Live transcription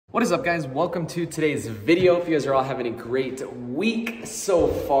What is up, guys? Welcome to today's video. If you guys are all having a great week so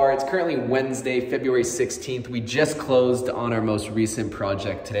far. It's currently Wednesday, February 16th. We just closed on our most recent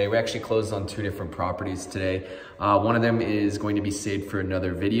project today. We actually closed on two different properties today. One of them is going to be saved for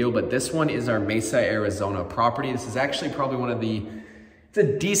another video, but this one is our Mesa, Arizona property. This is actually probably one of the, it's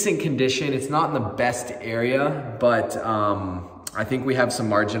a decent condition. It's not in the best area, but I think we have some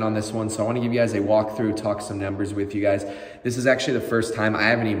margin on this one. So I want to give you guys a walkthrough, talk some numbers with you guys. This is actually the first time. I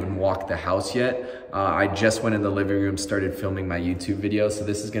haven't even walked the house yet. I just went in the living room, started filming my YouTube video. So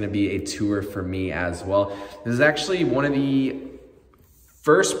this is going to be a tour for me as well. This is actually one of the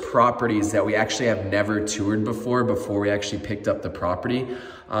first properties that we actually have never toured before we actually picked up the property.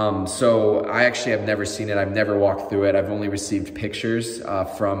 So I actually have never seen it. I've never walked through it. I've only received pictures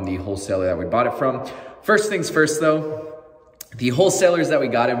from the wholesaler that we bought it from. First things first though, the wholesalers that we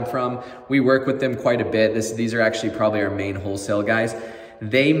got him from, we work with them quite a bit. These are actually probably our main wholesale guys.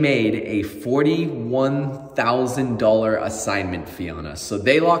 They made a $41,000 assignment fee on us. So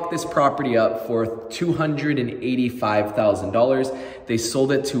they locked this property up for $285,000. They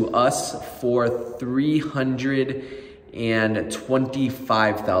sold it to us for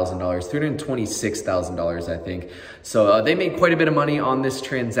 $326,000, I think. So they made quite a bit of money on this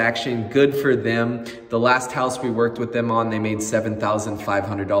transaction. Good for them. The last house we worked with them on, they made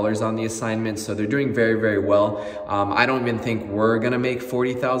 $7,500 on the assignment. So they're doing very, very well. I don't even think we're gonna make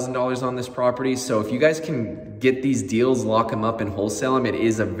 $40,000 on this property. So if you guys can get these deals, lock them up and wholesale them, it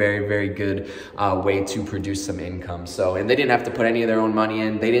is a very, very good way to produce some income. So, and they didn't have to put any of their own money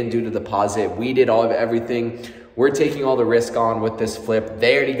in. They didn't do the deposit. We did all of everything. We're taking all the risk on with this flip.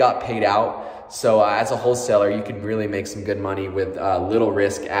 They already got paid out. So as a wholesaler, you can really make some good money with little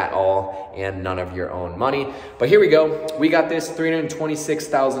risk at all and none of your own money. But here we go. We got this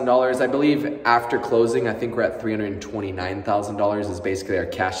 $326,000. I believe after closing, I think we're at $329,000 is basically our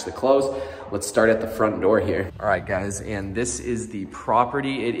cash to close. Let's start at the front door here. All right, guys, and this is the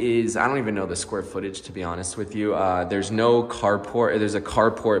property. It is, I don't even know the square footage, to be honest with you. There's no carport. There's a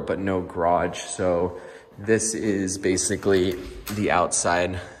carport, but no garage. So this is basically the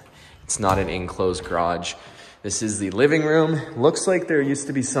outside. It's not an enclosed garage. This is the living room. Looks like there used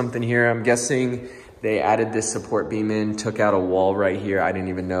to be something here. I'm guessing they added this support beam in, took out a wall right here. I didn't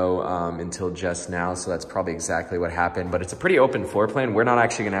even know until just now, so that's probably exactly what happened. But it's a pretty open floor plan. We're not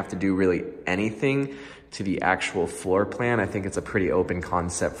actually gonna have to do really anything to the actual floor plan. I think it's a pretty open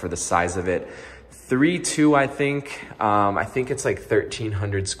concept for the size of it. 3.2, I think. I think it's like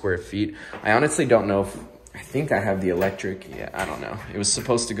 1,300 square feet. I honestly don't know if, I think I have the electric. Yeah, I don't know. It was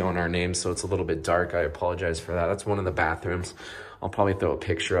supposed to go in our name, so it's a little bit dark. I apologize for that. That's one of the bathrooms. I'll probably throw a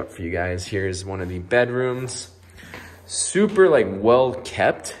picture up for you guys. Here's one of the bedrooms. Super like well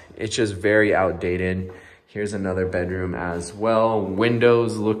kept. It's just very outdated. Here's another bedroom as well.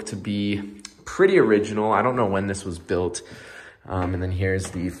 Windows look to be pretty original. I don't know when this was built. And then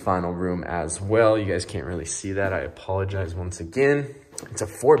here's the final room as well. You guys can't really see that. I apologize once again. It's a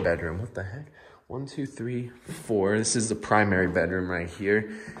 4-bedroom. What the heck? 1, 2, 3, 4. This is the primary bedroom right here.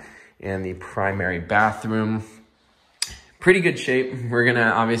 And the primary bathroom. Pretty good shape. We're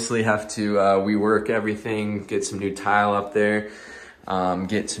gonna obviously have to rework everything, get some new tile up there,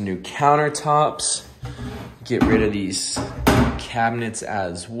 get some new countertops, get rid of these cabinets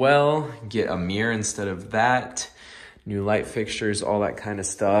as well, get a mirror instead of that, new light fixtures, all that kind of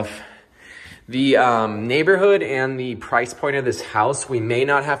stuff. The neighborhood and the price point of this house, we may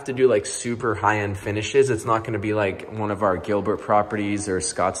not have to do like super high-end finishes. It's not gonna be like one of our Gilbert properties or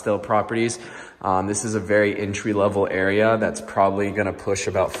Scottsdale properties. This is a very entry-level area that's probably gonna push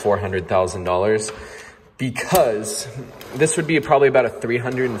about $400,000 because this would be probably about a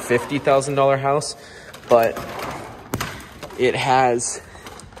 $350,000 house, but it has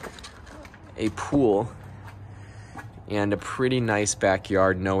a pool and a pretty nice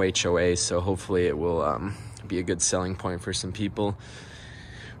backyard, no HOA, so hopefully it will be a good selling point for some people.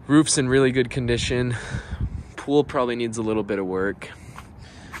 Roof's in really good condition. Pool probably needs a little bit of work,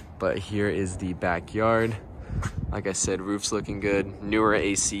 but here is the backyard. Like I said, roof's looking good. Newer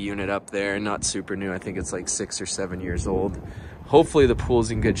AC unit up there, not super new. I think it's like 6 or 7 years old. Hopefully the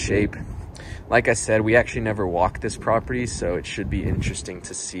pool's in good shape. Like I said, we actually never walked this property, so it should be interesting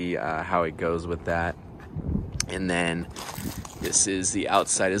to see how it goes with that. And then this is the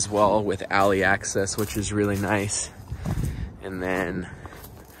outside as well with alley access, which is really nice. And then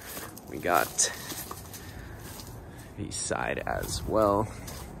we got the side as well.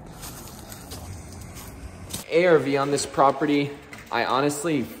 ARV on this property, I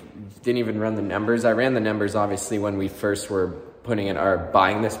honestly didn't even run the numbers. I ran the numbers obviously when we first were putting in or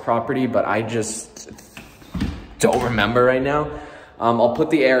buying this property, but I just don't remember right now. I'll put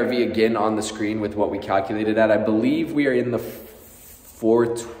the ARV again on the screen with what we calculated at. I believe we are in the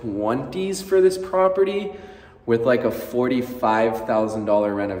 420s for this property, with like a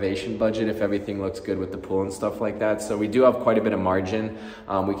 $45,000 renovation budget if everything looks good with the pool and stuff like that. So we do have quite a bit of margin.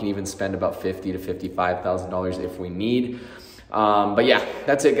 We can even spend about $50,000 to $55,000 if we need. But yeah,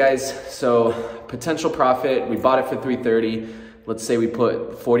 that's it, guys. So potential profit, we bought it for $330,000. Let's say we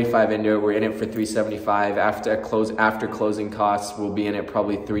put 45 into it, we're in it for 375. After closing costs, we'll be in it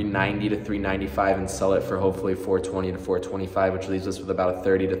probably 390 to 395 and sell it for hopefully 420 to 425, which leaves us with about a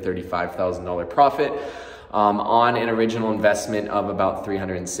 $30,000 to $35,000 profit. On an original investment of about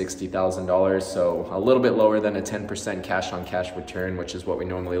 $360,000. So a little bit lower than a 10% cash on cash return, which is what we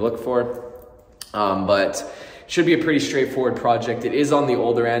normally look for. But should be a pretty straightforward project. It is on the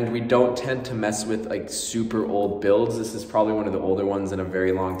older end. We don't tend to mess with like super old builds. This is probably one of the older ones in a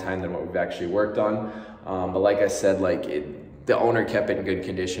very long time than what we've actually worked on. But like I said, the owner kept it in good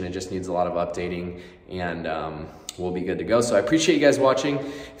condition. It just needs a lot of updating, and we'll be good to go. So I appreciate you guys watching.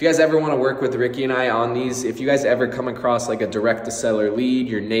 If you guys ever want to work with Ricky and I on these, if you guys ever come across like a direct to seller lead,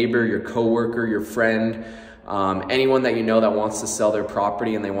 your neighbor, your coworker, your friend, anyone that you know that wants to sell their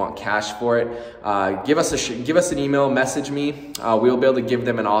property and they want cash for it, give us an email, message me. We'll be able to give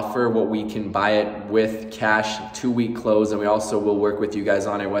them an offer what we can buy it with cash, 2-week close, and we also will work with you guys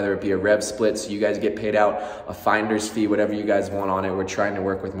on it, whether it be a rev split so you guys get paid out, a finder's fee, whatever you guys want on it. We're trying to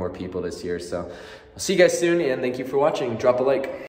work with more people this year. So I'll see you guys soon, and thank you for watching. Drop a like.